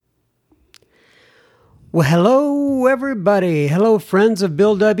Well, hello, everybody. Hello, friends of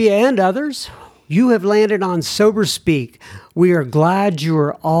Bill W. and others. You have landed on Sober Speak. We are glad you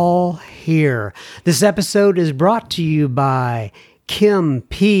are all here. This episode is brought to you by Kim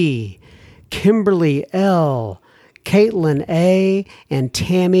P., Kimberly L., Caitlin A., and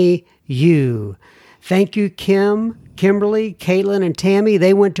Tammy U. Thank you, Kim, Kimberly, Caitlin, and Tammy.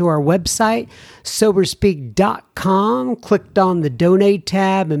 They went to our website, soberspeak.com, clicked on the donate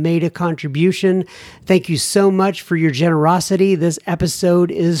tab, and made a contribution. Thank you so much for your generosity. This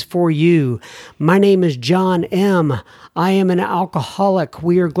episode is for you. My name is John M. I am an alcoholic.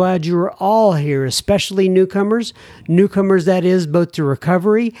 We are glad you are all here, especially newcomers. Newcomers, that is, both to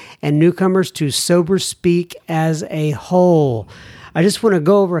recovery and newcomers to Sober Speak as a whole. I just want to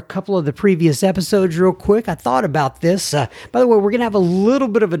go over a couple of the previous episodes real quick. I thought about this. By the way, we're going to have a little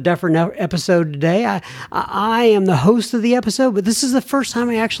bit of a different episode today. I am the host of the episode, but this is the first time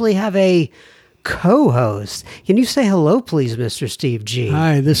I actually have a co-host. Can you say hello, please, Mr. Steve G?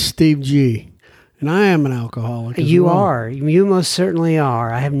 Hi, this is Steve G. And I am an alcoholic as You well. are. You most certainly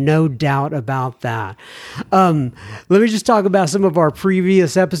are. I have no doubt about that. Let me just talk about some of our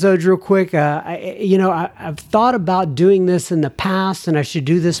previous episodes real quick. I've thought about doing this in the past, and I should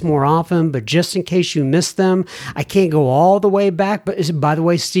do this more often, but just in case you missed them, I can't go all the way back. But by the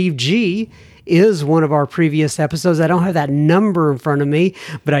way, Steve G is one of our previous episodes. I don't have that number in front of me,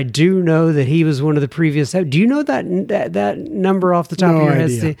 but I do know that he was one of the previous. Do you know that number off the top of your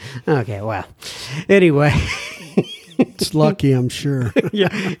head, Steve? Okay, well, anyway. It's lucky, I'm sure. yeah,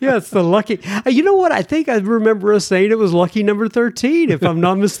 it's the lucky. You know what? I think I remember us saying it was lucky number 13, if I'm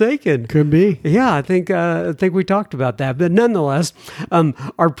not mistaken. Could be. Yeah, I think we talked about that. But nonetheless,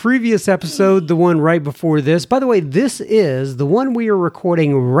 our previous episode, the one right before this, by the way, this is the one we are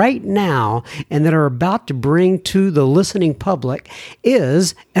recording right now and that are about to bring to the listening public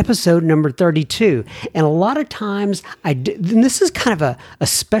is episode number 32. And a lot of times, and this is kind of a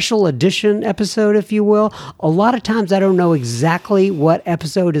special edition episode, if you will. A lot of times I don't know exactly what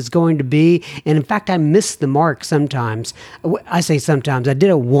episode is going to be. And in fact, I miss the mark sometimes. I say sometimes. I did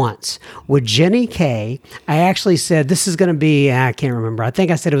it once with Jenny K. I actually said this is going to be, I can't remember. I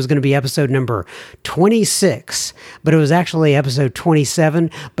think I said it was going to be episode number 26, but it was actually episode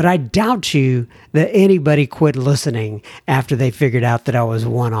 27. But I doubt you that anybody quit listening after they figured out that I was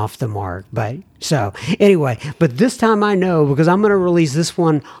one off the mark. But so anyway, but this time I know because I'm going to release this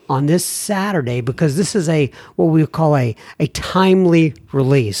one on this Saturday because this is what we call a timely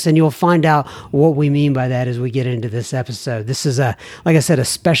release. And you'll find out what we mean by that as we get into this episode. This is like I said, a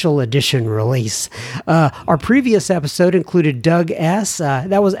special edition release. Our previous episode included Doug S.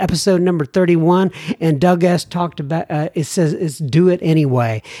 That was episode number 31. And Doug S. talked about, it says it's Do It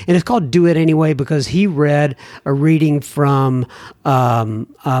Anyway. And it's called Do It Anyway because he read a reading from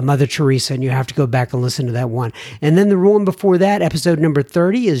Mother Teresa, and you have to go back and listen to that one. And then the one before that, episode number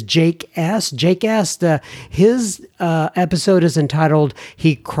 30, is Jake S. Jake S. His episode is entitled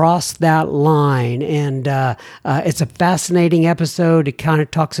He Crossed That Line. And it's a fascinating episode. It kind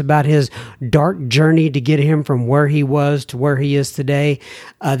of talks about his dark journey to get him from where he was to where he is today.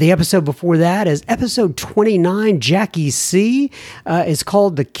 The episode before that is episode 29, Jackie C. It's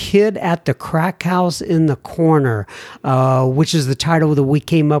called The Kid at the Crack House in the Corner, which is the title that we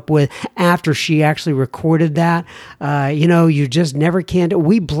came up with after she actually recorded that. You just never can.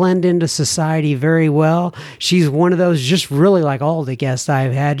 We blend into society very well. She's one of those, just really like all the guests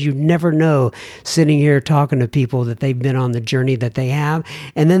I've had. You never know sitting here talking to people that they've been on the journey that they have.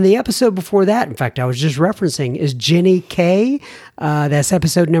 And then the episode before that, in fact, I was just referencing, is Jenny K. That's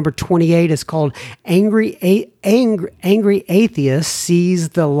episode number 28. It's called Angry Atheist Sees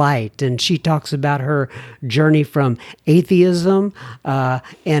the Light. And she talks about her journey from atheism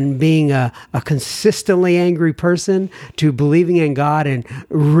and being a consistently angry person to believing in God and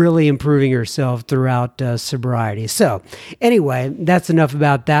really improving herself throughout sobriety. So anyway, that's enough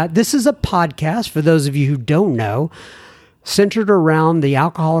about that. This is a podcast, for those of you who don't know, centered around the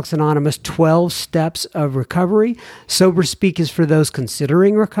Alcoholics Anonymous 12 steps of recovery. Sober Speak is for those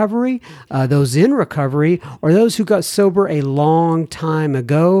considering recovery, those in recovery, or those who got sober a long time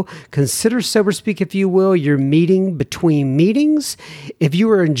ago. Consider Sober Speak, if you will, your meeting between meetings. If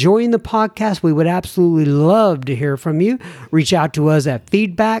you are enjoying the podcast, we would absolutely love to hear from you. Reach out to us at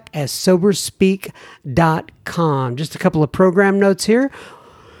feedback@soberspeak.com. Just a couple of program notes here.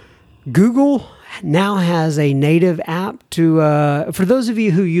 Google now has a native app to, for those of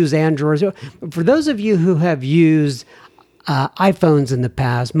you who use Android, for those of you who have used iPhones in the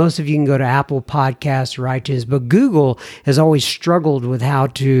past. Most of you can go to Apple Podcasts or iTunes, but Google has always struggled with how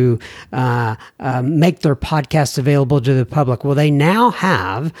to make their podcasts available to the public. Well, they now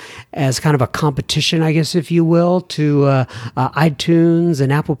have, as kind of a competition, I guess, if you will, to iTunes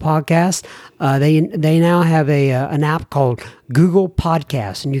and Apple Podcasts, they now have an app called Google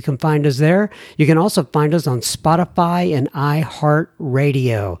Podcasts, and you can find us there. You can also find us on Spotify and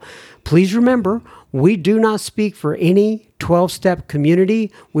iHeartRadio. Please remember, we do not speak for any 12-step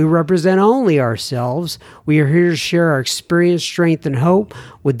community. We represent only ourselves. We are here to share our experience, strength, and hope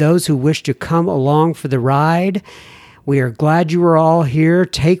with those who wish to come along for the ride. We are glad you are all here.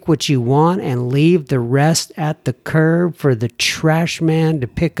 Take what you want and leave the rest at the curb for the trash man to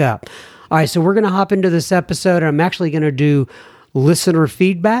pick up. All right, so we're going to hop into this episode. I'm actually going to do listener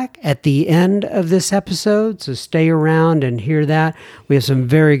feedback at the end of this episode, so stay around and hear that. We have some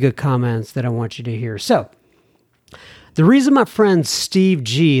very good comments that I want you to hear. So, the reason my friend Steve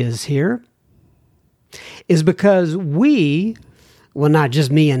G is here is because not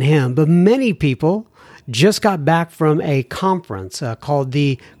just me and him, but many people just got back from a conference called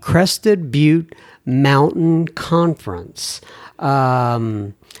the Crested Butte Mountain Conference.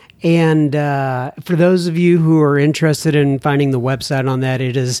 And for those of you who are interested in finding the website on that,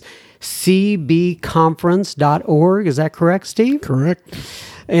 it is cbconference.org. Is that correct, Steve? Correct.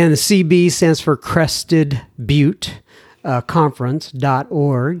 And the CB stands for Crested Butte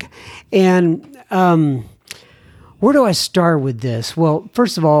Conference.org. And where do I start with this? Well,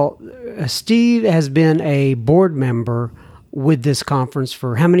 first of all, Steve has been a board member with this conference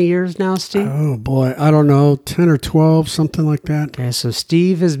for how many years now, Steve? Oh, boy. I don't know, 10 or 12, something like that. Okay, so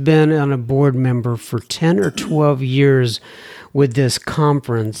Steve has been on a board member for 10 or 12 years with this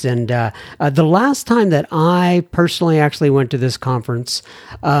conference. And the last time that I personally actually went to this conference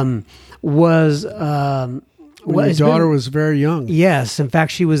was... when your daughter was very young. Yes. In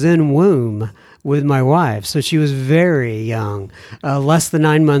fact, she was in womb with my wife. So she was very young, less than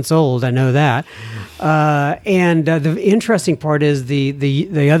 9 months old. I know that. And the interesting part is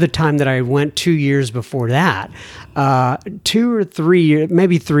the other time that I went 2 years before that, 2 or 3 years,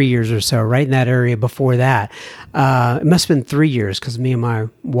 maybe 3 years or so, right in that area before that. It must have been 3 years because me and my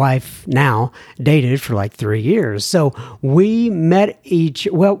wife now dated for like 3 years. So we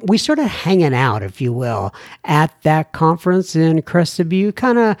we started hanging out, if you will, at that conference in Crested Butte.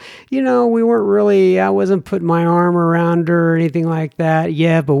 Kind of, we weren't I wasn't putting my arm around her or anything like that.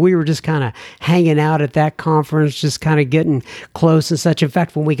 Yeah, but we were just kind of hanging out at that conference, just kind of getting close and such. In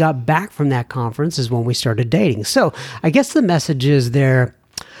fact, when we got back from that conference is when we started dating. So I guess the message is there,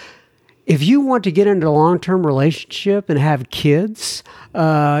 if you want to get into a long-term relationship and have kids,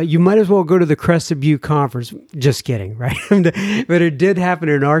 you might as well go to the Crested Butte Conference. Just kidding, right? But it did happen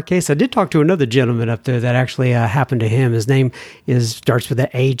in our case. I did talk to another gentleman up there that actually happened to him. His name starts with an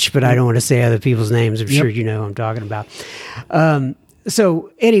H, but I don't want to say other people's names. I'm sure you know who I'm talking about.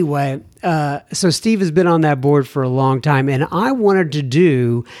 So anyway, so Steve has been on that board for a long time, and I wanted to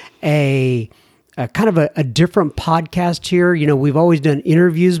do a kind of a different podcast here. We've always done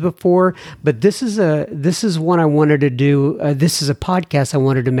interviews before, but this is one I wanted to do. This is a podcast I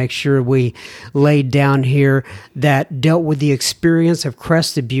wanted to make sure we laid down here that dealt with the experience of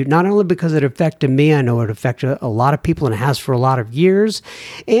Crested Butte, not only because it affected me, I know it affected a lot of people and it has for a lot of years.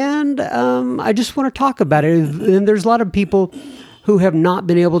 And I just want to talk about it. And there's a lot of people who have not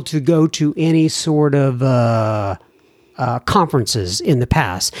been able to go to any sort of conferences in the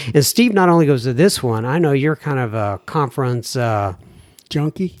past. And Steve not only goes to this one, I know you're kind of a conference...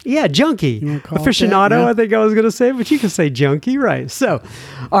 junkie? Yeah, junkie. Aficionado, yeah. I think I was going to say, but you can say junkie, right? So,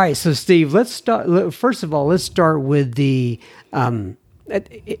 all right, so Steve, let's start. First of all, let's start with the...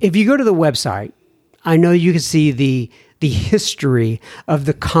 if you go to the website, I know you can see the history of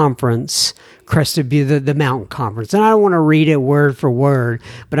the conference, Crested Butte, the mountain conference. And I don't want to read it word for word,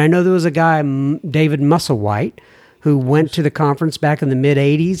 but I know there was a guy, David Musselwhite, who went to the conference back in the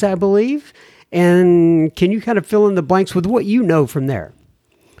mid-'80s, I believe. And can you kind of fill in the blanks with what you know from there?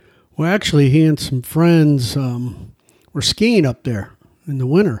 Well, actually, he and some friends were skiing up there in the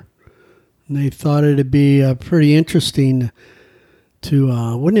winter. And they thought it'd be pretty interesting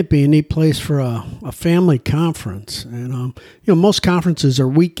to, wouldn't it be a neat place for a family conference? And, most conferences are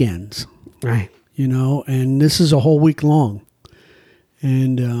weekends. Right. And this is a whole week long.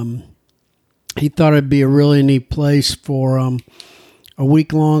 And he thought it'd be a really neat place for a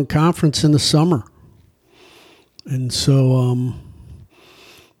week-long conference in the summer. And so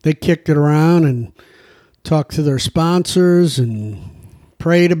they kicked it around and talked to their sponsors and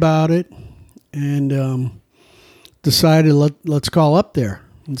prayed about it and decided let's call up there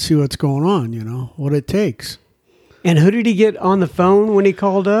and see what's going on, what it takes. And who did he get on the phone when he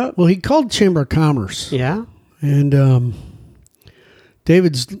called up? Well, he called Chamber of Commerce. Yeah. And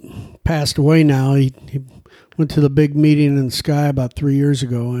David's passed away now. He went to the big meeting in the sky about 3 years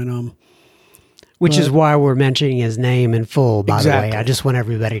ago, and which is why we're mentioning his name in full, by Exactly. the way. I just want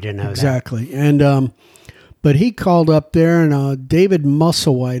everybody to know exactly. And but he called up there, and David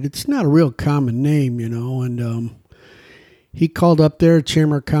Musselwhite. It's not a real common name, and he called up there at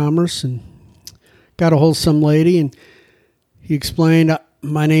Chamber of Commerce and got a hold of some lady, and he explained,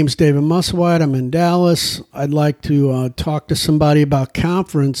 my name's David Musselwhite. I'm in Dallas. I'd like to talk to somebody about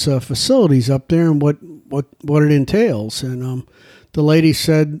conference facilities up there and what it entails. And the lady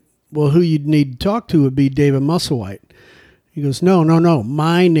said, well, who you'd need to talk to would be David Musselwhite. He goes, no.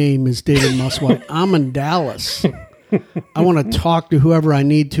 My name is David Musselwhite. I'm in Dallas. I want to talk to whoever I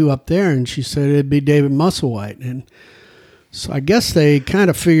need to up there. And she said it'd be David Musselwhite. And so I guess they kind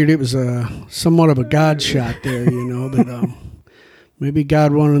of figured it was somewhat of a God shot there, that maybe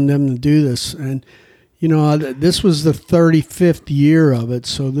God wanted them to do this. And, this was the 35th year of it.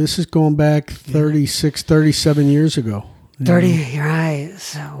 So this is going back 36, 37 years ago. 30, right.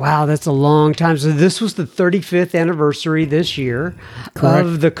 So, wow, that's a long time. So this was the 35th anniversary this year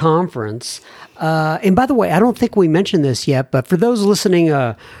of the conference. And by the way, I don't think we mentioned this yet, but for those listening,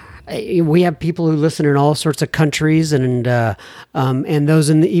 we have people who listen in all sorts of countries and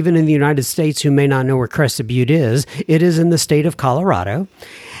those even in the United States who may not know where Crested Butte is. It is in the state of Colorado.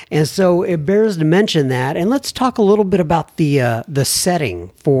 And so it bears to mention that. And let's talk a little bit about the setting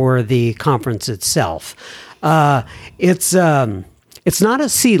for the conference itself. It's not a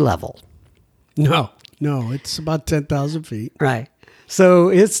sea level. No, it's about 10,000 feet. Right. So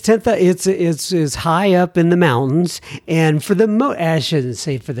it's it's high up in the mountains, and I shouldn't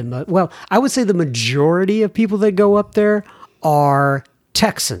say for the well, I would say the majority of people that go up there are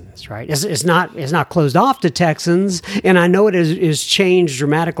Texans, right? It's not closed off to Texans, and I know it is changed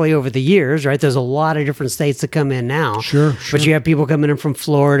dramatically over the years, right? There's a lot of different states that come in now. Sure. But you have people coming in from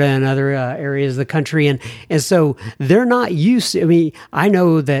Florida and other areas of the country, and so they're not used to, I mean, I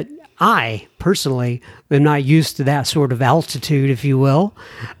know that I personally am not used to that sort of altitude, if you will.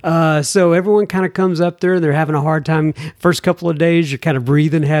 So everyone kind of comes up there and they're having a hard time. First couple of days, you're kind of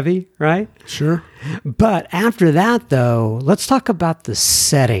breathing heavy, right? Sure. But after that, though, let's talk about the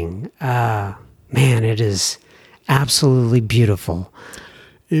setting. Man, it is absolutely beautiful.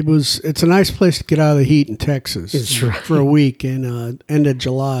 It's a nice place to get out of the heat in Texas. It's right. For a week in end of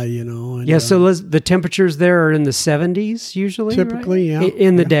July, And, yeah, so the temperatures there are in the 70s usually, typically, right? yeah.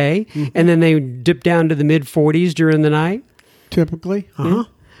 In the day, and then they dip down to the mid 40s during the night. Typically, Yeah.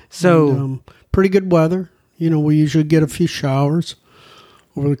 So And, pretty good weather. We usually get a few showers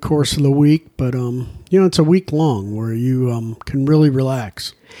over the course of the week, but it's a week long where you can really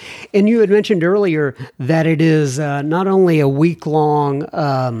relax. And you had mentioned earlier that it is not only a week-long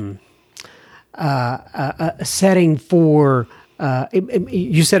setting for.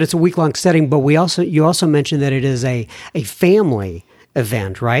 You said it's a week-long setting, but you also mentioned that it is a family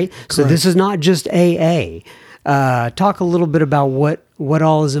event, right? Correct. So this is not just AA. Talk a little bit about what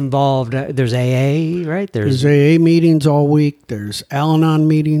all is involved. There's AA, right? There's AA meetings all week. There's Al-Anon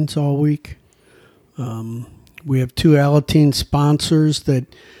meetings all week. We have 2 Alateen sponsors that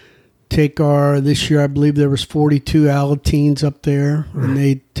take this year I believe there was 42 Alateens up there, and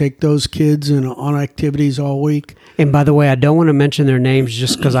they take those kids on activities all week. And by the way, I don't want to mention their names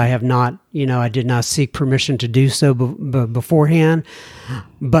just because I have not, I did not seek permission to do so beforehand.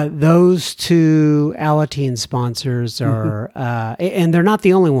 But those 2 Alateen sponsors are, and they're not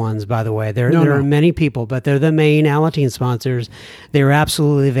the only ones, by the way. There are many people, but they're the main Alateen sponsors. They're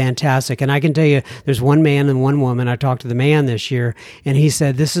absolutely fantastic. And I can tell you, there's one man and one woman. I talked to the man this year, and he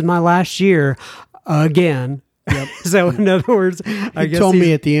said, "This is my last year again." Yep. So in other words, I guess he told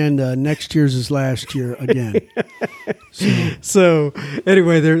me at the end, next year's his last year again. So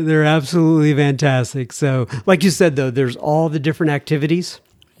anyway, they're absolutely fantastic. So like you said, though, there's all the different activities.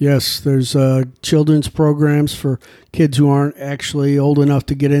 Yes, there's children's programs for kids who aren't actually old enough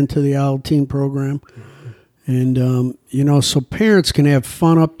to get into the Alateen program. And, so parents can have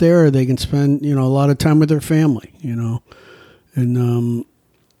fun up there. They can spend, a lot of time with their family, and,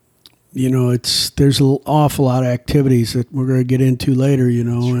 there's an awful lot of activities that we're going to get into later,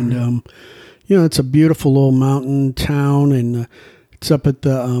 Sure. And, it's a beautiful little mountain town, and it's up at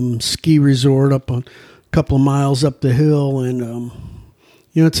the ski resort up a couple of miles up the hill, and,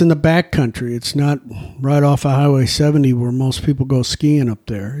 it's in the back country. It's not right off of Highway 70 where most people go skiing up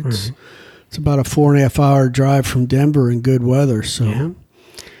there. It's about a 4.5 hour drive from Denver in good weather, so. Yeah.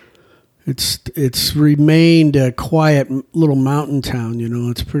 It's remained a quiet little mountain town,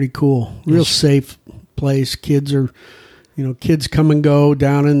 It's pretty cool. Real safe place. Kids come and go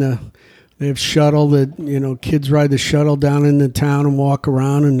down in they have shuttle that, kids ride the shuttle down in the town and walk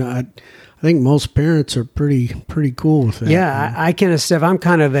around. And I think most parents are pretty cool with that. Yeah, I kind of, Steph, I'm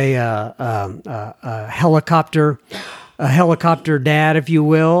kind of a helicopter dad, if you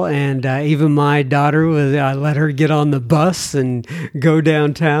will, and even my daughter I let her get on the bus and go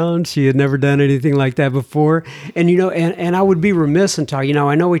downtown. She had never done anything like that before, and and I would be remiss in talking.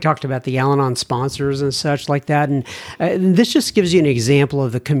 I know we talked about the Al-Anon sponsors and such like that, and this just gives you an example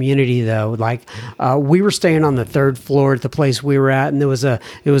of the community, though. Like we were staying on the 3rd floor at the place we were at, and there was a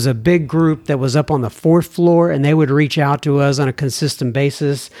big group that was up on the 4th floor, and they would reach out to us on a consistent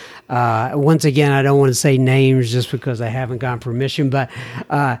basis. Once again, I don't want to say names just because I haven't gotten permission, but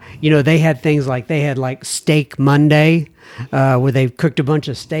they had things like Steak Monday, where they cooked a bunch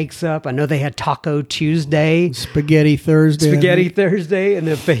of steaks up. I know they had Taco Tuesday, Spaghetti Thursday, and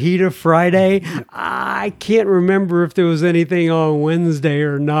then Fajita Friday. I can't remember if there was anything on Wednesday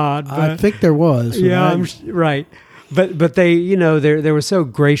or not. But I think there was. Yeah, right. But they, they were so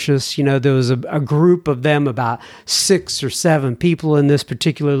gracious. There was a group of them, about 6 or 7 people in this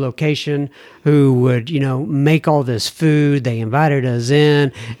particular location, who would, make all this food. They invited us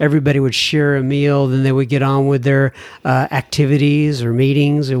in. Everybody would share a meal. Then they would get on with their activities or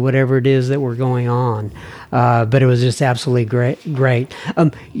meetings or whatever it is that were going on. But it was just absolutely great.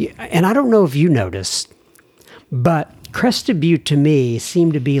 And I don't know if you noticed, but Crested Butte to me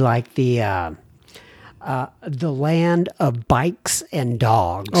seemed to be like the land of bikes and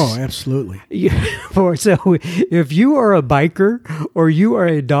dogs. Oh, absolutely. So if you are a biker or you are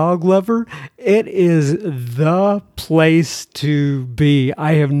a dog lover, it is the place to be.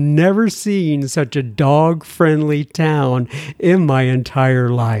 I have never seen such a dog-friendly town in my entire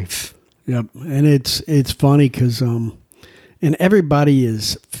life. Yep, and it's funny because and everybody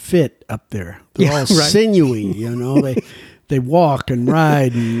is fit up there. They're all sinewy, They walk and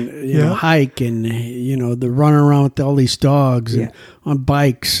ride and hike and they're running around with all these dogs and on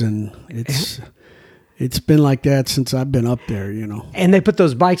bikes, and it's been like that since I've been up there. And they put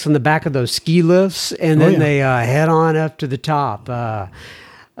those bikes on the back of those ski lifts, and then they head on up to the top.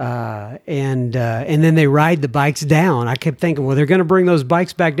 And then they ride the bikes down. I kept thinking, well, they're going to bring those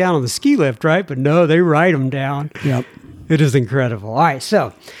bikes back down on the ski lift, right? But no, they ride them down. Yep, it is incredible. All right,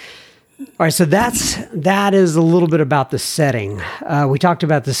 so that is a little bit about the setting. We talked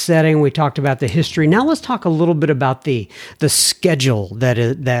about the setting. We talked about the history. Now let's talk a little bit about the schedule that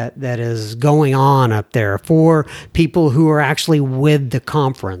is going on up there for people who are actually with the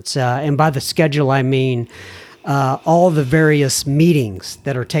conference. And by the schedule, I mean all the various meetings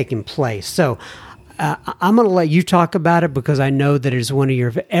that are taking place. So I'm going to let you talk about it because I know that it is one of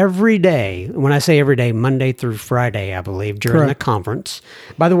your every day. When I say every day, Monday through Friday, I believe, during the conference.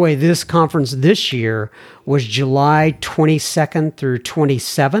 By the way, this conference this year was July 22nd through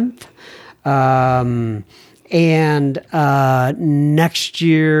 27th. And next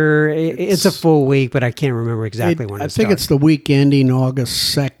year, it's a full week, but I can't remember exactly when it starts. I think it's the week ending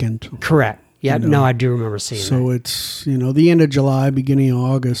August 2nd. Correct. Yeah, no, I do remember seeing that. So it's, the end of July, beginning of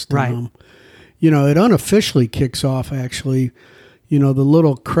August. Right. It unofficially kicks off, actually. The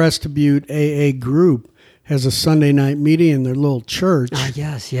little Crested Butte AA group has a Sunday night meeting in their little church.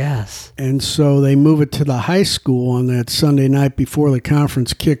 Yes. And so they move it to the high school on that Sunday night before the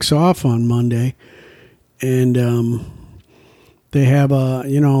conference kicks off on Monday. And they have,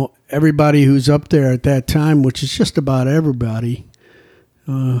 everybody who's up there at that time, which is just about everybody,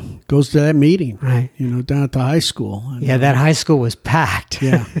 goes to that meeting, right? Down at the high school. And, that high school was packed.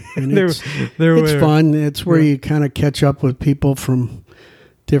 Yeah, and it's fun. It's where you kind of catch up with people from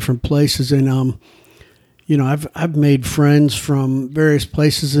different places, and I've made friends from various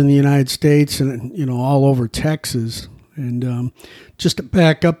places in the United States and all over Texas. And just to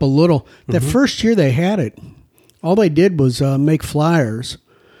back up a little, that first year they had it, all they did was make flyers,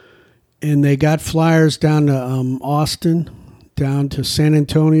 and they got flyers down to Austin, down to San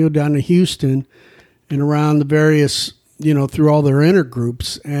Antonio, down to Houston, and around the various, through all their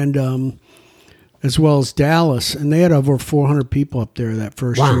intergroups, and as well as Dallas. And they had over 400 people up there that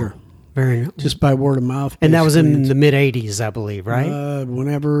first year. Very just by word of mouth. And that was in the mid-'80s, I believe, right?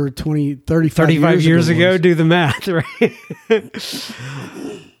 Whenever 35 years ago, do the math, right?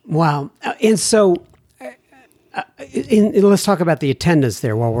 Wow. And so let's talk about the attendance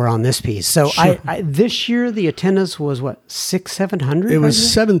there while we're on this piece. So sure. This year, the attendance was what, 700? It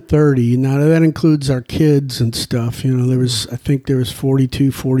was 730. Now that includes our kids and stuff. I think there was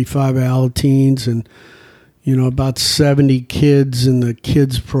 42, 45 Alateens and, about 70 kids in the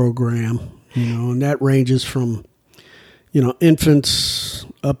kids program, and that ranges from, infants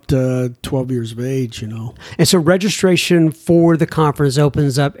up to 12 years of age, And so registration for the conference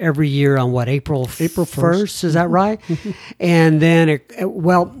opens up every year on what, April 1st? Is that right? And then,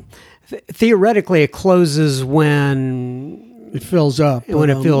 theoretically, it closes when it fills up. When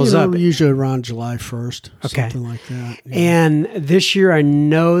it fills up. Usually around July 1st, something like that. Yeah. And this year, I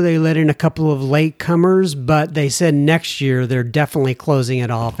know they let in a couple of latecomers, but they said next year they're definitely closing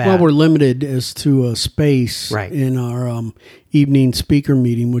it off. Well, we're limited as to a space in our evening speaker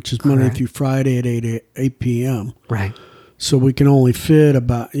meeting, which is Monday through Friday at 8 p.m. Right. So we can only fit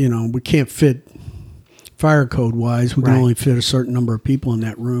about, we can't fit fire code wise, we can only fit a certain number of people in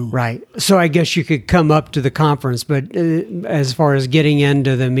that room. Right. So I guess you could come up to the conference, but as far as getting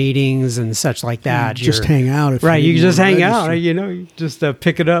into the meetings and such like that, just hang out. If you can just hang register. out. You just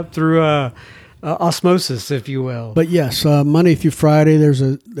pick it up through osmosis, if you will. But yes, Monday through Friday, there's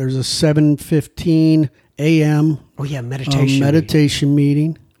a 7:15 a.m. Oh yeah, meditation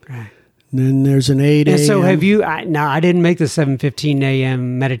meeting. Right. And then there's an 8 a.m. And so have you, I didn't make the 7:15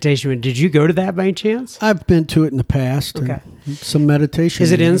 a.m. meditation. Did you go to that by any chance? I've been to it in the past. Okay. And some meditation.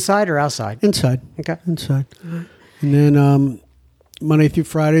 Is it inside or outside? Inside. Okay. Inside. And then Monday through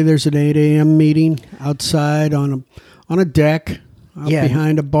Friday, there's an 8 a.m. meeting outside on a deck out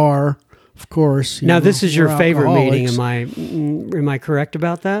behind a bar, of course. Now, this is your favorite meeting. alcoholics. Am I correct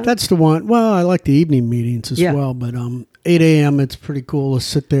about that? That's the one. Well, I like the evening meetings as well, but 8 a.m., it's pretty cool to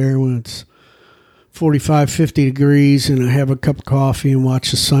sit there when it's 45, 50 degrees and I have a cup of coffee and watch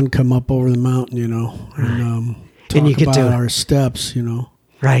the sun come up over the mountain, and talk about our steps,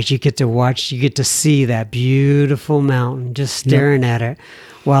 Right. You get to see that beautiful mountain, just staring at it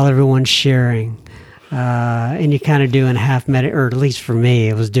while everyone's sharing. And you're kind of doing or at least for me,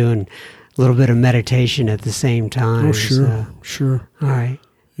 it was doing a little bit of meditation at the same time. Oh, sure. Sure. All right.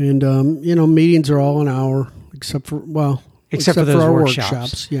 And, meetings are all an hour. Except for those our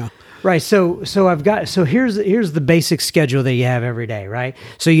workshops. Yeah. Right. So here's the basic schedule that you have every day, right?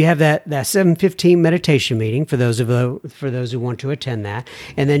 So you have that 7:15 meditation meeting for those who want to attend that.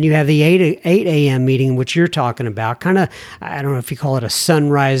 And then you have the 8 a.m. meeting, which you're talking about. Kind of, I don't know if you call it a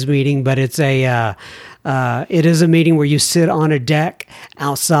sunrise meeting, but it's it is a meeting where you sit on a deck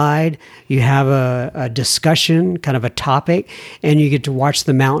outside, you have a discussion, kind of a topic, and you get to watch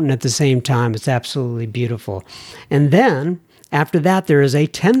the mountain at the same time. It's absolutely beautiful. And then after that, there is a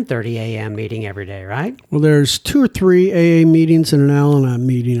 10:30 a.m. meeting every day, right? Well, there's 2 or 3 AA meetings and an Al-Anon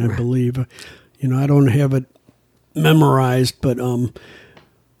meeting, I believe. I don't have it memorized, but,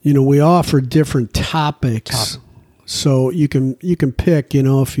 we offer different topics. So you can pick,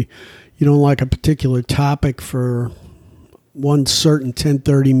 if you don't like a particular topic for one certain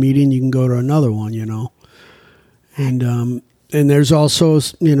 10:30 meeting, you can go to another one, And there's also,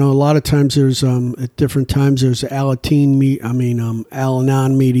 a lot of times there's at different times there's Al-Anon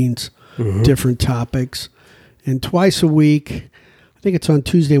meetings, different topics, and twice a week, I think it's on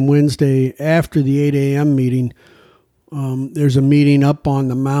Tuesday and Wednesday after the 8 a.m. meeting. There's a meeting up on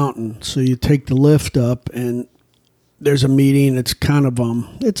the mountain, so you take the lift up and there's a meeting. It's kind of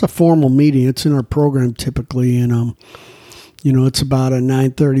it's a formal meeting. It's in our program typically, and it's about a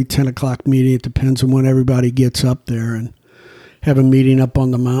 9:30, 10 o'clock meeting. It depends on when everybody gets up there, and have a meeting up on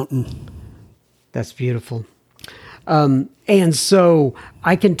the mountain. That's beautiful. And so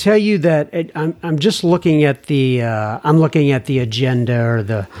I can tell you that I'm just looking at the agenda or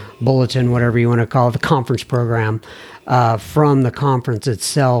the bulletin, whatever you want to call it, the conference program from the conference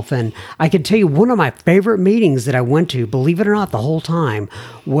itself. And I can tell you one of my favorite meetings that I went to, believe it or not, the whole time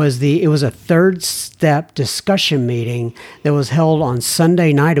was it was a third step discussion meeting that was held on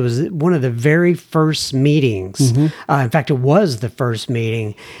Sunday night. It was one of the very first meetings. In fact, it was the first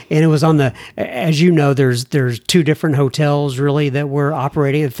meeting, and it was on as you know, there's 2 different hotels really that were operating.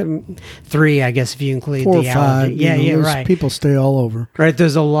 3, I guess, if you include 4 or the 5. Right. People stay all over. Right.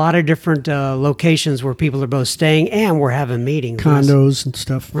 There's a lot of different locations where people are both staying and we're having meetings. Condos and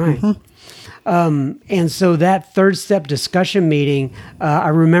stuff. Right. And so that third step discussion meeting, I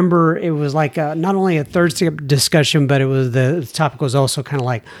remember it was like not only a third step discussion, but the topic was also kind of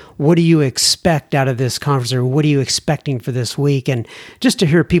like, what do you expect out of this conference, or what are you expecting for this week? And just to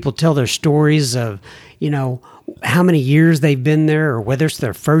hear people tell their stories of, how many years they've been there or whether it's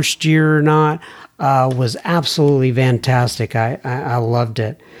their first year or not, was absolutely fantastic. I loved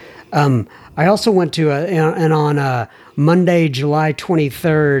it. I also went to on Monday, July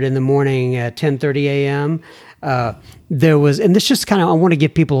 23rd in the morning at 10:30 a.m. There was, and this just kind of, I want to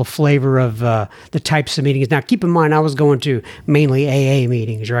give people a flavor of the types of meetings. Now, keep in mind, I was going to mainly AA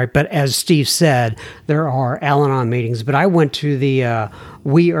meetings, right? But as Steve said, there are Al-Anon meetings. But I went to the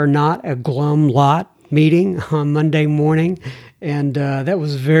We Are Not a Glum Lot meeting on Monday morning, and that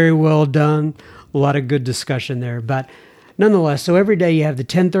was very well done. A lot of good discussion there, but nonetheless, so every day you have the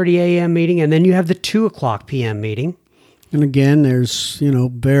 10:30 a.m. meeting, and then you have the 2 o'clock p.m. meeting. And again, there's,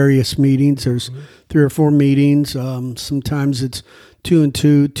 various meetings. There's 3 or 4 meetings. Sometimes it's 2 and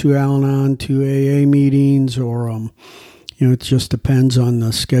 2, 2 Al-Anon, 2 AA meetings, or, it just depends on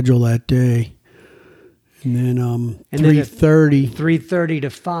the schedule that day. And then 3:30. 3:30 to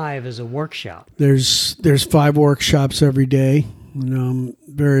 5 is a workshop. There's 5 workshops every day. And,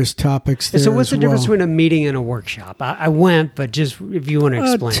 various topics there. So what's the difference between a meeting and a workshop? I went, but just if you want to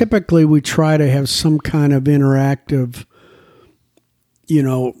explain. Typically, we try to have some kind of interactive,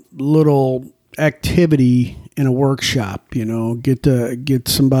 little activity in a workshop. Get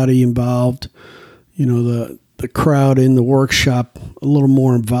somebody involved. The crowd in the workshop a little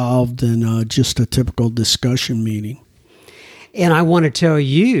more involved than just a typical discussion meeting. And I want to tell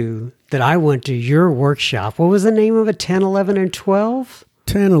you that I went to your workshop. What was the name of it? 10, 11, and 12?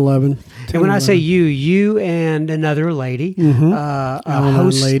 10, 11. 10, and when 11. I say you and another lady.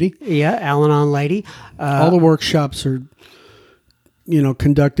 Al-Anon lady. Yeah, Al-Anon lady. All the workshops are,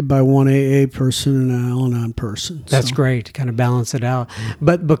 conducted by one AA person and an Al-Anon person. That's great to kind of balance it out.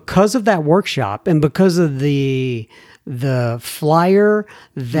 But because of that workshop and because of the flyer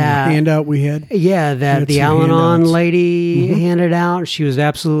that handout we had, that the Al-Anon lady handed out, she was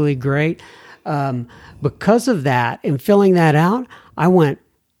absolutely great. Because of that and filling that out, I went,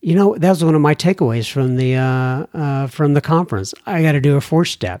 that was one of my takeaways from the conference. I got to do a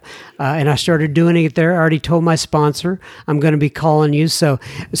 4-step, and I started doing it there. I already told my sponsor I'm going to be calling you, so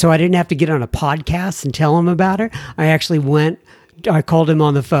I didn't have to get on a podcast and tell him about it. I actually went. I called him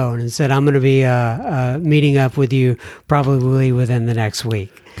on the phone and said, I'm going to be meeting up with you probably within the next week.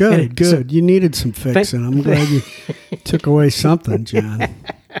 Good. So, you needed some fixing. I'm glad you took away something, John.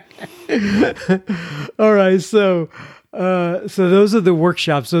 All right. So those are the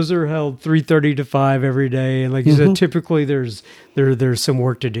workshops. Those are held 3:30 to 5 every day. And like you said, typically there's some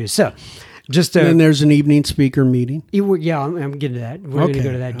work to do. So and there's an evening speaker meeting. I'm getting to that. We're going to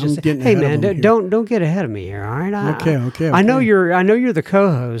go to that. Hey man, don't get ahead of me here. All right. Okay. I know you're the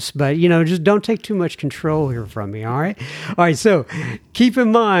co-host, but just don't take too much control here from me. All right. So keep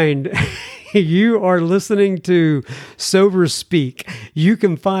in mind. You are listening to Sober Speak. You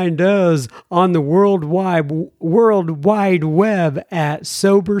can find us on the World Wide Web at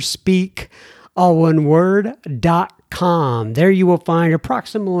soberspeak, all one word, .com. There you will find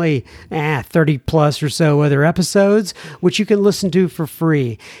approximately 30 plus or so other episodes, which you can listen to for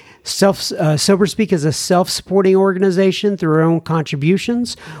free. Sober Speak is a self-supporting organization through our own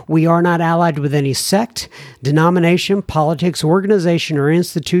contributions. We are not allied with any sect, denomination, politics, organization, or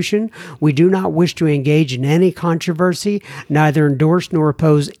institution. We do not wish to engage in any controversy, neither endorse nor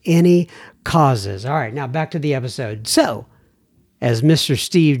oppose any causes. All right, now back to the episode. So, as Mr.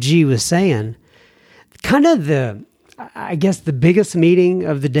 Steve G was saying, kind of the biggest meeting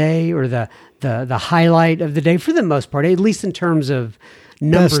of the day, or the highlight of the day for the most part, at least in terms of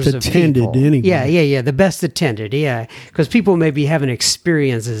numbers best attended of people. Anyway. Yeah, the best attended, because people may be having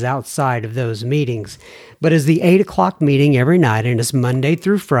experiences outside of those meetings. But it's the 8 o'clock meeting every night, and it's Monday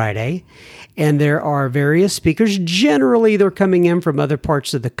through Friday, and there are various speakers. Generally, they're coming in from other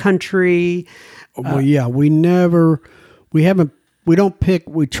parts of the country. We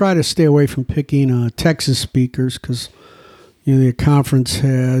try to stay away from picking Texas speakers because the conference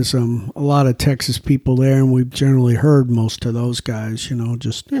has a lot of Texas people there, and we've generally heard most of those guys,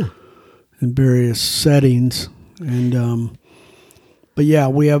 just in various settings. And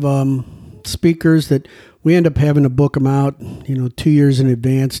we have speakers that we end up having to book them out, 2 years in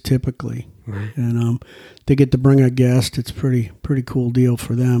advance typically. Right. And they get to bring a guest. It's pretty cool deal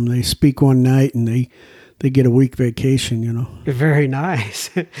for them. They speak one night and they get a week vacation. Very nice.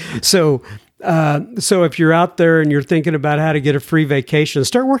 So if you're out there and you're thinking about how to get a free vacation,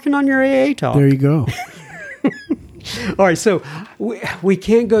 start working on your AA talk. There you go. All right, so we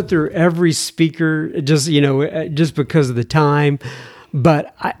can't go through every speaker just because of the time,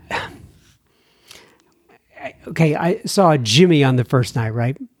 but I saw Jimmy on the first night,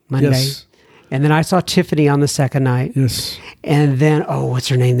 right? Monday. Yes. And then I saw Tiffany on the second night. Yes. And then, what's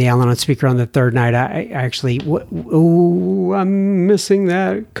her name? The Al-Anon speaker on the third night. I'm missing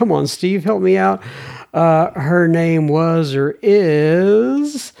that. Come on, Steve, help me out. Her name was or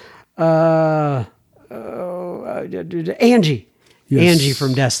is Angie. Yes. Angie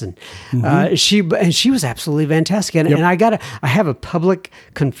from Destin. She was absolutely fantastic. And I have a public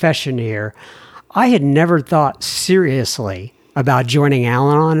confession here. I had never thought seriously about joining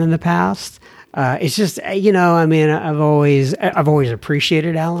Al-Anon in the past. It's just, I mean, I've always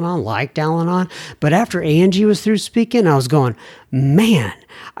appreciated Al-Anon, liked Al-Anon, but after Angie was through speaking, I was going, man,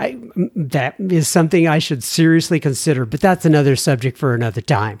 that is something I should seriously consider. But that's another subject for another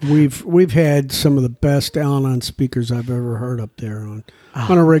time. We've had some of the best Al-Anon speakers I've ever heard up there on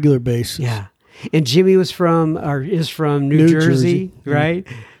a regular basis. Yeah, and Jimmy is from New Jersey, right?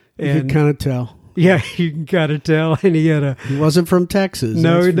 You can kind of tell. Yeah, you can kind of tell. And he wasn't from Texas.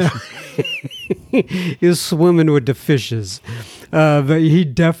 No. Sure. He was swimming with the fishes. But he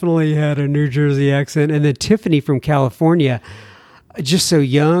definitely had a New Jersey accent. And then Tiffany from California, just so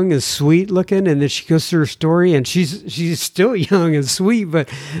young and sweet looking. And then she goes through her story, and she's still young and sweet. But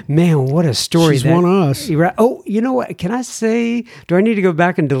man, what a story! She's one of us. Oh, you know what? Can I say? Do I need to go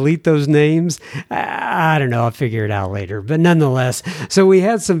back and delete those names? I don't know. I'll figure it out later. But nonetheless, so we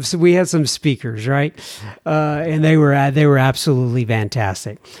had some speakers, right? And they were absolutely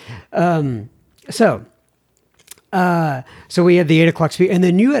fantastic. So we had the 8 o'clock speaker, and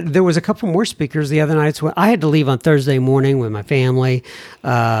then there was a couple more speakers the other nights. When I had to leave on Thursday morning with my family.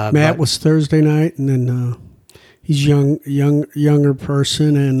 Matt was Thursday night, and then he's younger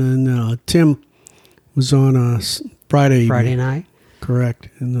person, and then Tim was on Friday night. Correct,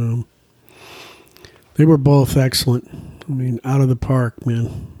 and they were both excellent. I mean, out of the park,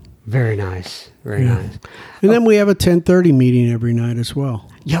 man. Very nice. Very nice. And then we have a 10:30 meeting every night as well.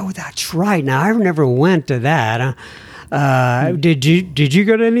 Yo, that's right. Now, I never went to that. Did you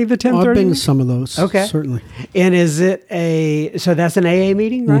go to any of the 10:30? I've been to some of those. Okay. Certainly. And is it so that's an AA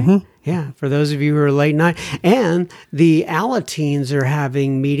meeting, right? Mm-hmm. Yeah, for those of you who are late night. And the Alateens are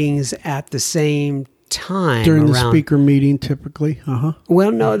having meetings at the same time. During the speaker meeting, typically.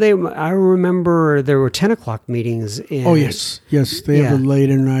 Well, no, I remember there were 10 o'clock meetings. Oh, yes. They have a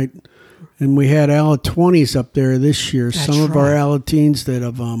later night. And we had Ala-20s up there this year. That's some of our Alateens that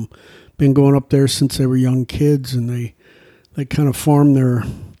have been going up there since they were young kids, and they kind of formed their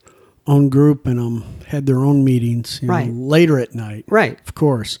own group and had their own meetings later at night. Right. Of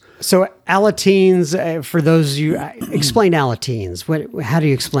course. So Alateens, for those of you, explain Alateens. How do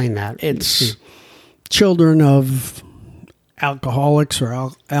you explain that? It's children of alcoholics or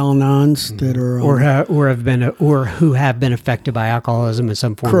Al-Anons that are who have been affected by alcoholism in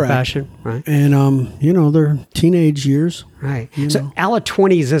some form or fashion, right? And they're teenage years, right? So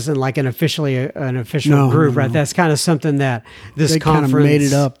Ala-20s isn't like an official group, right? That's kind of something that this conference kind of made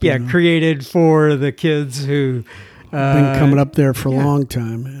it up, created for the kids who been coming up there for a long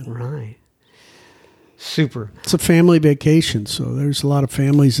time, man. Right. Super. It's a family vacation, so there's a lot of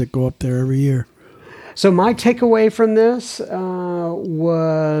families that go up there every year. So my takeaway from this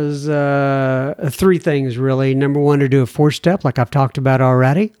was 3 things, really. Number 1, to do a 4-step, like I've talked about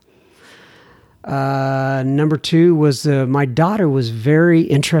already. Number 2 was my daughter was very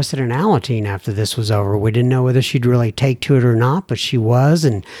interested in Alateen after this was over. We didn't know whether she'd really take to it or not, but she was,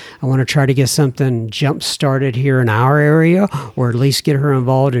 and I want to try to get something jump-started here in our area, or at least get her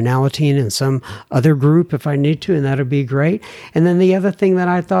involved in Alateen in some other group if I need to, and that'd be great. And then the other thing that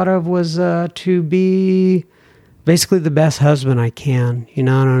I thought of was to be basically the best husband I can. I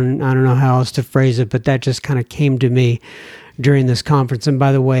don't know how else to phrase it, but that just kind of came to me during this conference. And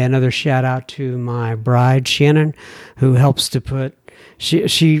by the way, another shout out to my bride, Shannon, who helps to put,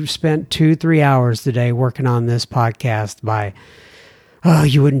 she spent 2-3 hours today working on this podcast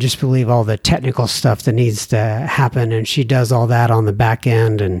you wouldn't just believe all the technical stuff that needs to happen. And she does all that on the back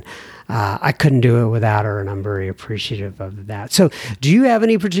end. And I couldn't do it without her, and I'm very appreciative of that. So do you have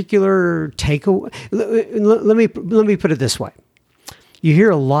any particular takeaway? Let me put it this way. You hear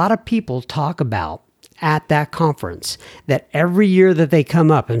a lot of people talk about at that conference that every year that they come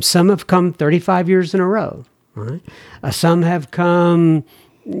up, and some have come 35 years in a row, right? Some have come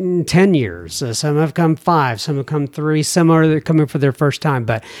 10 years, some have come 5, some have come 3, some are coming for their first time.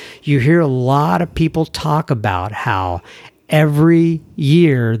 But you hear a lot of people talk about how every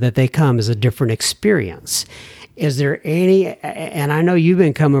year that they come is a different experience. Is there any, and I know you've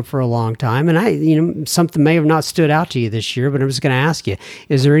been coming for a long time, and something may have not stood out to you this year, but I'm just going to ask you,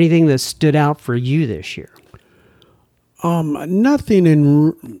 is there anything that stood out for you this year? Nothing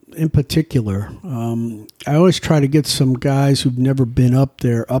in particular. I always try to get some guys who've never been up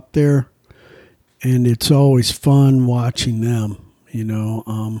there, and it's always fun watching them,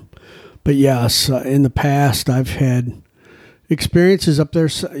 But yes, in the past, I've had experiences up there,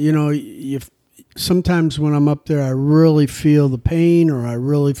 sometimes when I'm up there, I really feel the pain, or I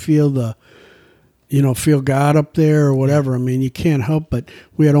really feel feel God up there or whatever. I mean, you can't help but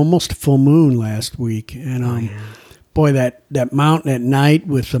we had almost a full moon last week. And, boy, that mountain at night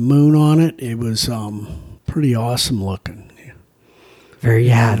with the moon on it, it was pretty awesome looking.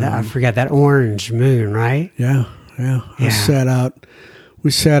 I forgot that orange moon, right? Yeah. We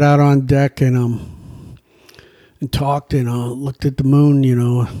sat out on deck and talked and looked at the moon,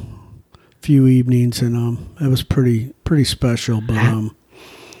 a few evenings, and it was pretty special. But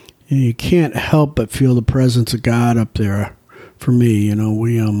you can't help but feel the presence of God up there. For me,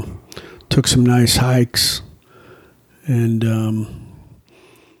 we took some nice hikes, and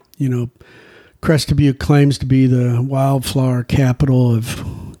Crested Butte claims to be the wildflower capital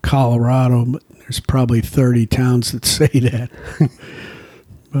of Colorado, but there's probably 30 towns that say that.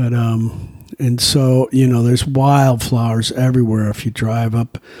 But and so there's wildflowers everywhere if you drive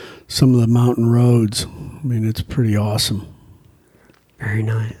up some of the mountain roads. I mean, it's pretty awesome. Very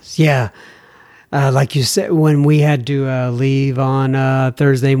nice. Yeah. Like you said, when we had to leave on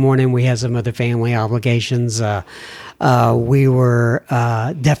Thursday morning, we had some other family obligations. We were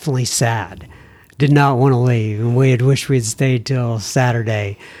definitely sad. Did not want to leave, and we had wished we'd stayed till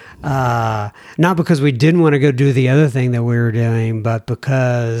Saturday. Not because we didn't want to go do the other thing that we were doing, but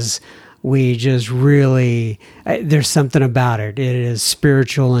because we just really, there's something about it. It is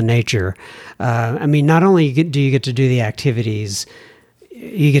spiritual in nature. I mean, not only do you get to do the activities,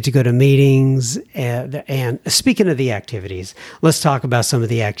 you get to go to meetings. And speaking of the activities, let's talk about some of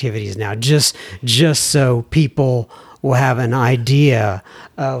the activities now, just so people will have an idea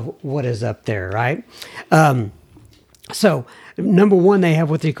of what is up there, right? So, number one, they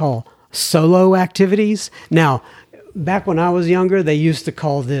have what they call solo activities. Now, back when I was younger, they used to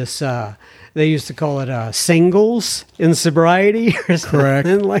call this, singles in sobriety or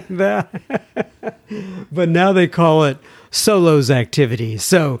something like that. But now they call it solos activities.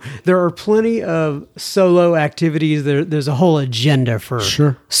 So there are plenty of solo activities. There's a whole agenda for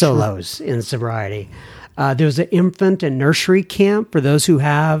solos in sobriety. There's an infant and nursery camp for those who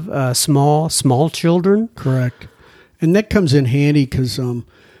have small children. Correct. And that comes in handy because,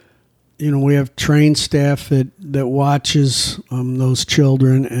 we have trained staff that watches those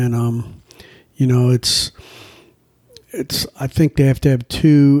children. And, I think they have to have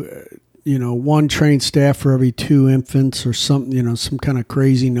two, one trained staff for every two infants or something, some kind of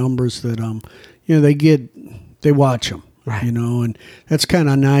crazy numbers that, they watch them, right. And that's kind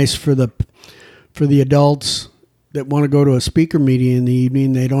of nice for the adults that want to go to a speaker meeting in the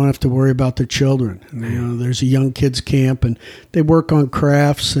evening. They don't have to worry about their children. And, there's a young kids camp, and they work on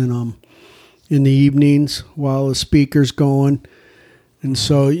crafts and in the evenings while the speaker's going. And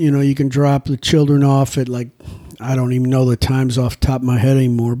so, you can drop the children off at I don't even know the times off the top of my head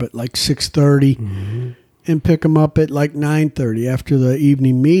anymore, but 6:30 and pick them up at 9:30 after the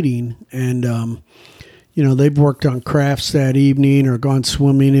evening meeting. And, they've worked on crafts that evening or gone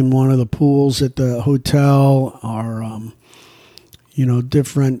swimming in one of the pools at the hotel or,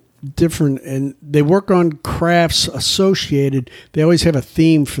 different, and they work on crafts associated. They always have a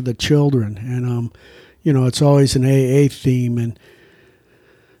theme for the children. And, it's always an AA theme and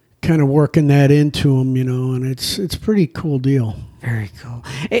kind of working that into them, and it's a pretty cool deal. Very cool.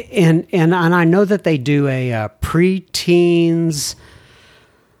 And I know that they do a preteens.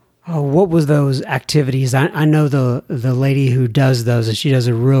 Oh, what was those activities? I know the lady who does those, and she does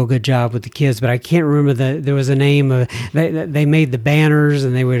a real good job with the kids, but I can't remember there was a name of, they made the banners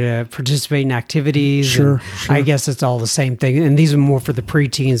and they would participate in activities. Sure. I guess it's all the same thing. And these are more for the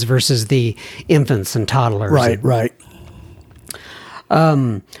preteens versus the infants and toddlers. Right.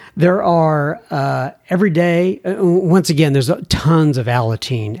 There are every day. Once again, there's tons of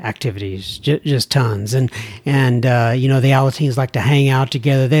Alateen activities, just tons, and the Alateens like to hang out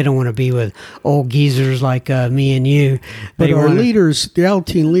together. They don't want to be with old geezers like me and you. But our leaders, the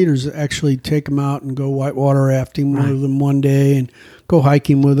Alateen leaders, actually take them out and go whitewater rafting with them one day and go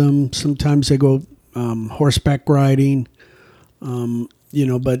hiking with them. Sometimes they go horseback riding.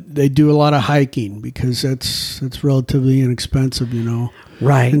 But they do a lot of hiking because that's relatively inexpensive,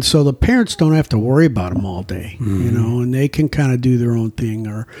 Right. And so the parents don't have to worry about them all day, and they can kind of do their own thing.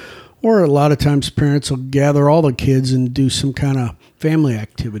 Or a lot of times parents will gather all the kids and do some kind of family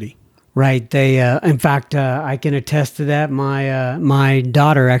activity. Right. They, in fact, I can attest to that. My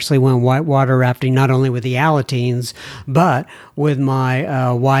daughter actually went whitewater rafting not only with the Alateens, but with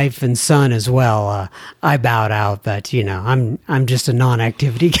my wife and son as well. I bowed out, but I'm just a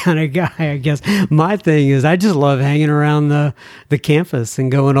non-activity kind of guy. I guess my thing is I just love hanging around the campus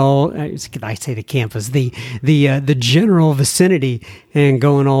and going I say the campus, the general vicinity and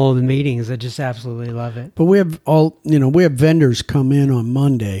going all the meetings. I just absolutely love it. But we have we have vendors come in on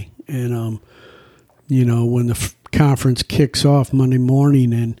Monday. And, when the conference kicks off Monday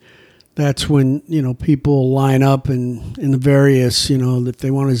morning, and that's when, people line up and in the various, if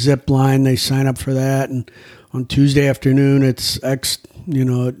they want a zip line, they sign up for that. And on Tuesday afternoon, it's X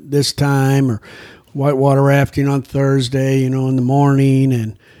at this time, or whitewater rafting on Thursday, in the morning,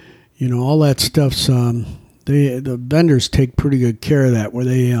 and all that stuff's the vendors take pretty good care of that, where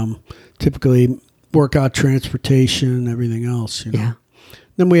they typically work out transportation and everything else. Yeah.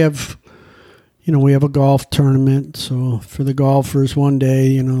 Then we have a golf tournament. So for the golfers, one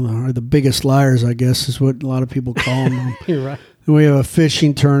day, are the biggest liars, I guess, is what a lot of people call them. You're right. Then we have a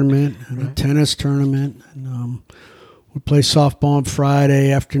fishing tournament and a tennis tournament. And we play softball on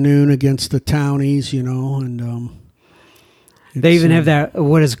Friday afternoon against the townies, and they even have that,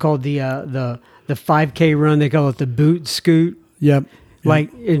 what is it called, the 5K run. They call it the boot scoot. Yep.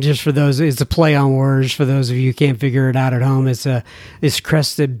 Like, and just for those, it's a play on words. For those of you who can't figure it out at home, it's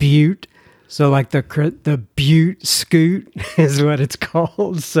Crested Butte. So like the Butte Scoot is what it's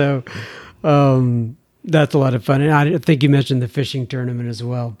called. So that's a lot of fun. And I think you mentioned the fishing tournament as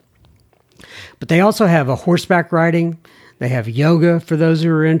well. But they also have a horseback riding. They have yoga for those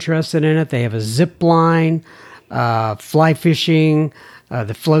who are interested in it. They have a zip line, fly fishing,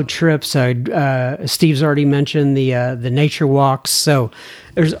 the float trips. Steve's already mentioned the nature walks. So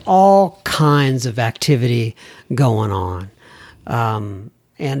there's all kinds of activity going on.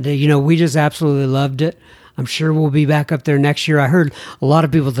 And we just absolutely loved it. I'm sure we'll be back up there next year. I heard a lot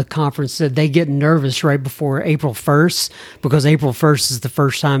of people at the conference said they get nervous right before April 1st because April 1st is the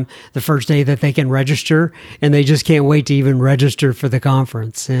first day that they can register, and they just can't wait to even register for the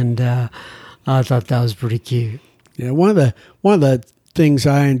conference. And I thought that was pretty cute. Yeah, one of the things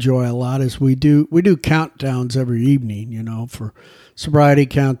I enjoy a lot is we do countdowns every evening, for sobriety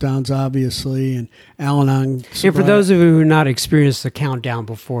countdowns, obviously, and Al-Anon sobriety. And for those of you who have not experienced the countdown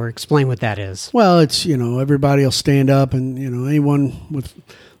before, explain what that is. Well, it's, everybody will stand up, and, anyone with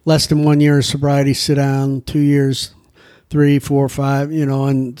less than 1 year of sobriety sit down, 2 years, 3, 4, 5,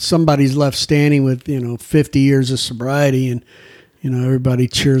 and somebody's left standing with, 50 years of sobriety, and, everybody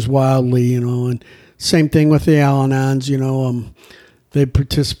cheers wildly, and same thing with the Al-Anons, they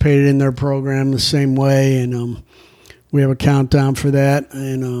participated in their program the same way, and we have a countdown for that,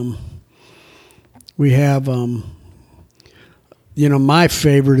 and we have, my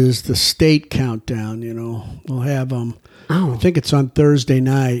favorite is the state countdown. We'll have, I think it's on Thursday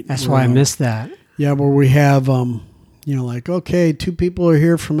night. That's why I missed that. Yeah, where we have, okay, 2 people are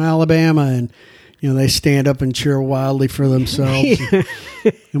here from Alabama, and they stand up and cheer wildly for themselves.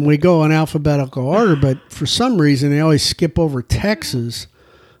 And we go in alphabetical order, but for some reason they always skip over Texas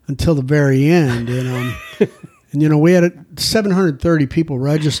until the very end. And we had 730 people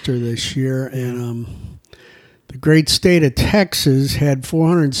register this year, and the great state of Texas had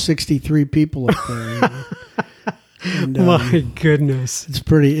 463 people up there. And, my goodness, it's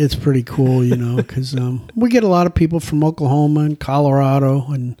pretty cool, because we get a lot of people from Oklahoma and Colorado,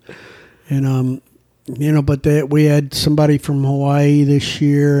 and but we had somebody from Hawaii this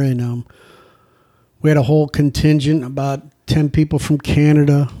year, and we had a whole contingent, about 10 people from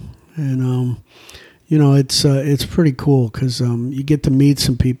Canada, and it's pretty cool because you get to meet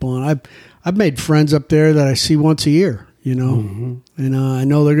some people, and I've made friends up there that I see once a year, Mm-hmm. and I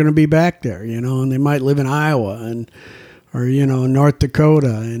know they're going to be back there, and they might live in Iowa or North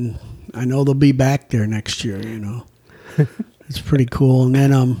Dakota, and I know they'll be back there next year. It's pretty cool, and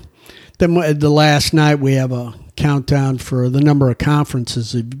then the last night we have a countdown for the number of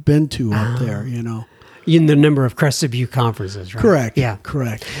conferences you've been to up there, In the number of Crested Butte conferences, right? Correct. Yeah.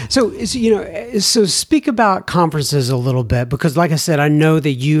 Correct. So speak about conferences a little bit, because like I said, I know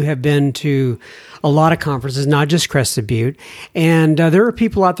that you have been to a lot of conferences, not just Crested Butte. And there are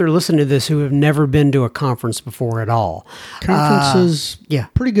people out there listening to this who have never been to a conference before at all. Conferences,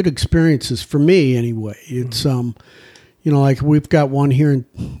 pretty good experiences for me anyway. It's, like we've got one here in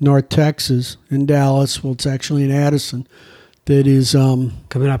North Texas, in Dallas. Well, it's actually in Addison. That is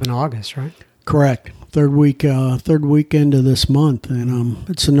coming up in August, right? Correct. Third weekend of this month, and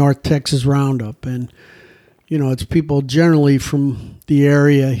it's the North Texas Roundup, and it's people generally from the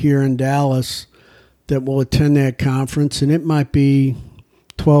area here in Dallas that will attend that conference, and it might be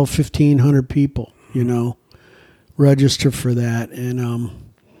 1,500 people, register for that, and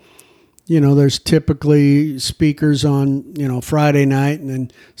there's typically speakers on Friday night, and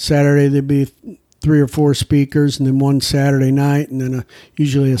then Saturday there'd be 3 or 4 speakers, and then one Saturday night, and then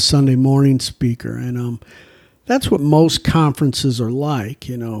usually a Sunday morning speaker. And that's what most conferences are like,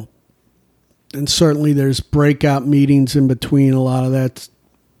 And certainly there's breakout meetings in between a lot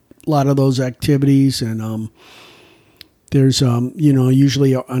of those activities. And there's,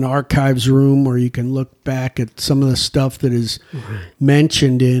 usually an archives room where you can look back at some of the stuff that is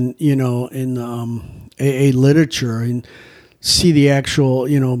mentioned in AA literature and see the actual,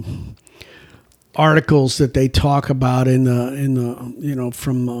 articles that they talk about in the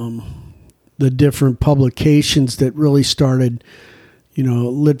from the different publications that really started,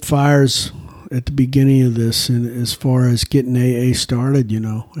 lit fires at the beginning of this, and as far as getting AA started,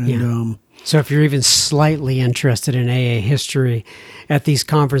 and so if you're even slightly interested in AA history at these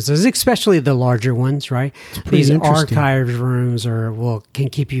conferences, especially the larger ones, right? These archive rooms can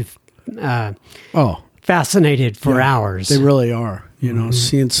keep you fascinated for hours. They really are.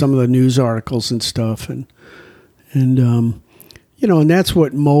 Seeing some of the news articles and stuff, and that's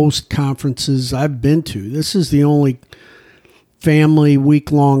what most conferences I've been to. This is the only family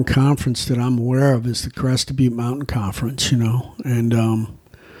week-long conference that I'm aware of, is the Crested Butte Mountain Conference. And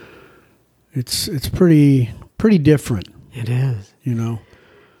it's pretty different. It is.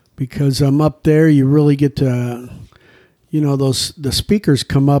 Because I'm up there, you really get to. The speakers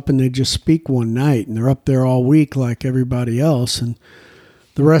come up and they just speak one night, and they're up there all week like everybody else, and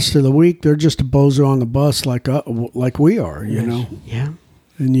the rest of the week they're just a bozo on the bus like we are, Yeah.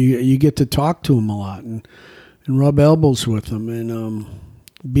 And you get to talk to them a lot and rub elbows with them and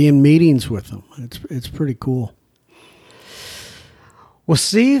be in meetings with them. It's pretty cool. Well,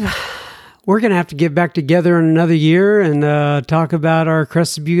 Steve, we're going to have to get back together in another year and talk about our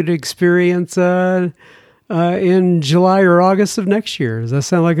Crested Butte experience in July or August of next year. Does that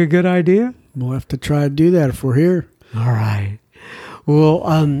sound like a good idea? We'll have to try to do that if we're here. All right. Well,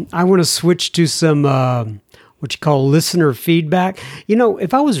 I want to switch to some what you call listener feedback.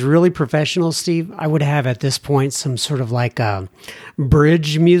 If I was really professional, Steve, I would have at this point some sort of like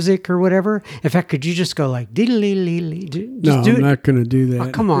bridge music or whatever. In fact, could you just go like diddly? No, I'm not going to do that.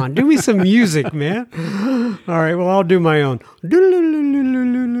 Oh, come on, do me some music, man. All right, well, I'll do my own.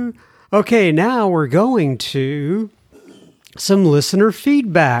 Okay, now we're going to some listener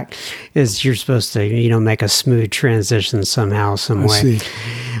feedback. Is you're supposed to, make a smooth transition somehow, some way.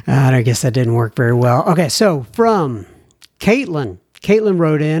 I guess that didn't work very well. Okay, so from Caitlin. Caitlin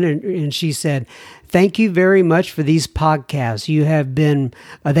wrote in and she said, "Thank you very much for these podcasts.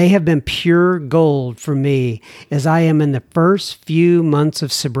 They have been pure gold for me as I am in the first few months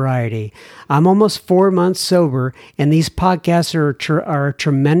of sobriety. I'm almost 4 months sober, and these podcasts are a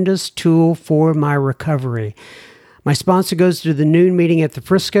tremendous tool for my recovery. My sponsor goes to the noon meeting at the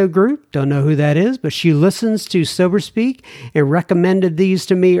Frisco group. Don't know who that is, but she listens to Sober Speak and recommended these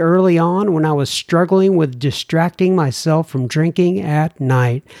to me early on when I was struggling with distracting myself from drinking at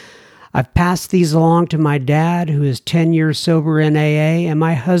night. I've passed these along to my dad, who is 10 years sober in AA, and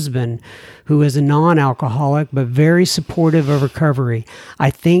my husband, who is a non-alcoholic but very supportive of recovery.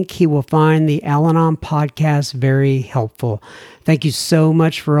 I think he will find the Al-Anon podcast very helpful. Thank you so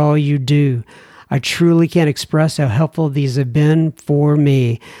much for all you do. I truly can't express how helpful these have been for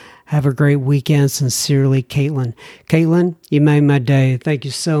me. Have a great weekend. Sincerely, Caitlin." Caitlin, you made my day. Thank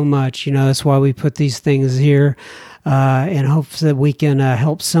you so much. That's why we put these things here in hopes that we can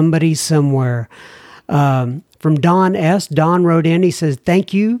help somebody somewhere. From Don S. Don wrote in. He says,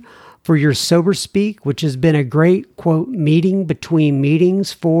 "Thank you for your Sober Speak, which has been a great, quote, meeting between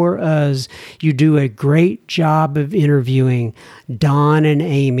meetings for us. You do a great job of interviewing Don and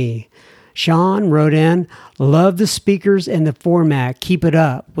Amy." Sean wrote in, "Love the speakers and the format. Keep it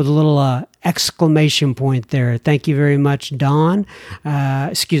up," with a little exclamation point there. Thank you very much, Don.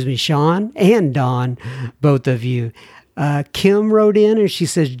 Sean and Don, both of you. Kim wrote in and she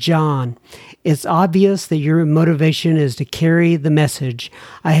says, "John, it's obvious that your motivation is to carry the message.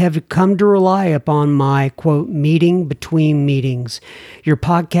 I have come to rely upon my, quote, meeting between meetings. Your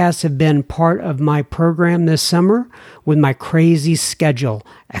podcasts have been part of my program this summer with my crazy schedule,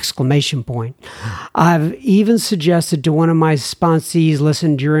 exclamation point. I've even suggested to one of my sponsees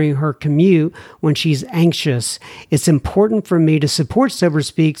listen during her commute when she's anxious. It's important for me to support Sober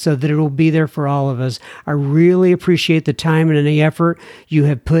Speak so that it will be there for all of us. I really appreciate the time and the effort you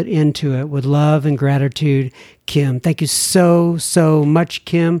have put into it. With love and gratitude, Kim." Thank you so, so much,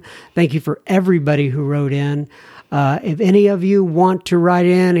 Kim. Thank you for everybody who wrote in. If any of you want to write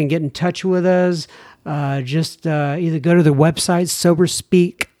in and get in touch with us, just either go to the website,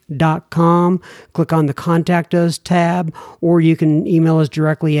 soberspeak.com, click on the Contact Us tab, or you can email us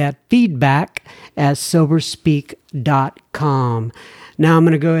directly at feedback@soberspeak.com. Now I'm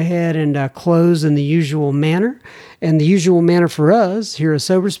going to go ahead and close in the usual manner. And the usual manner for us here at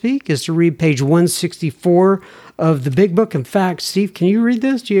Sober Speak is to read page 164 of the big book. In fact, Steve, can you read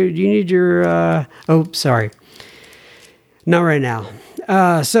this? Do you need your... sorry. Not right now.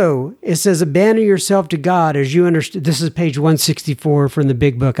 So it says, abandon yourself to God as you understand. This is page 164 from the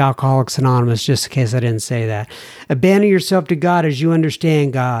big book, Alcoholics Anonymous, just in case I didn't say that. Abandon yourself to God as you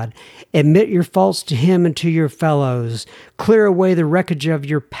understand God. Admit your faults to Him and to your fellows. Clear away the wreckage of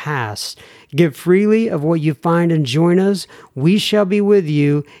your past. Give freely of what you find and join us. We shall be with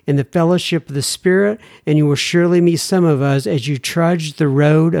you in the fellowship of the Spirit, and you will surely meet some of us as you trudge the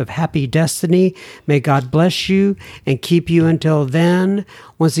road of happy destiny. May God bless you and keep you until then.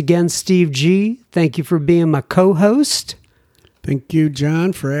 Once again, Steve G., thank you for being my co-host. Thank you,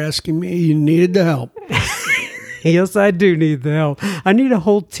 John, for asking me. You needed the help. Yes, I do need the help. I need a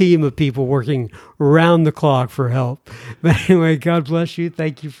whole team of people working round the clock for help. But anyway, God bless you.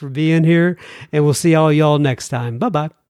 Thank you for being here. And we'll see all y'all next time. Bye-bye.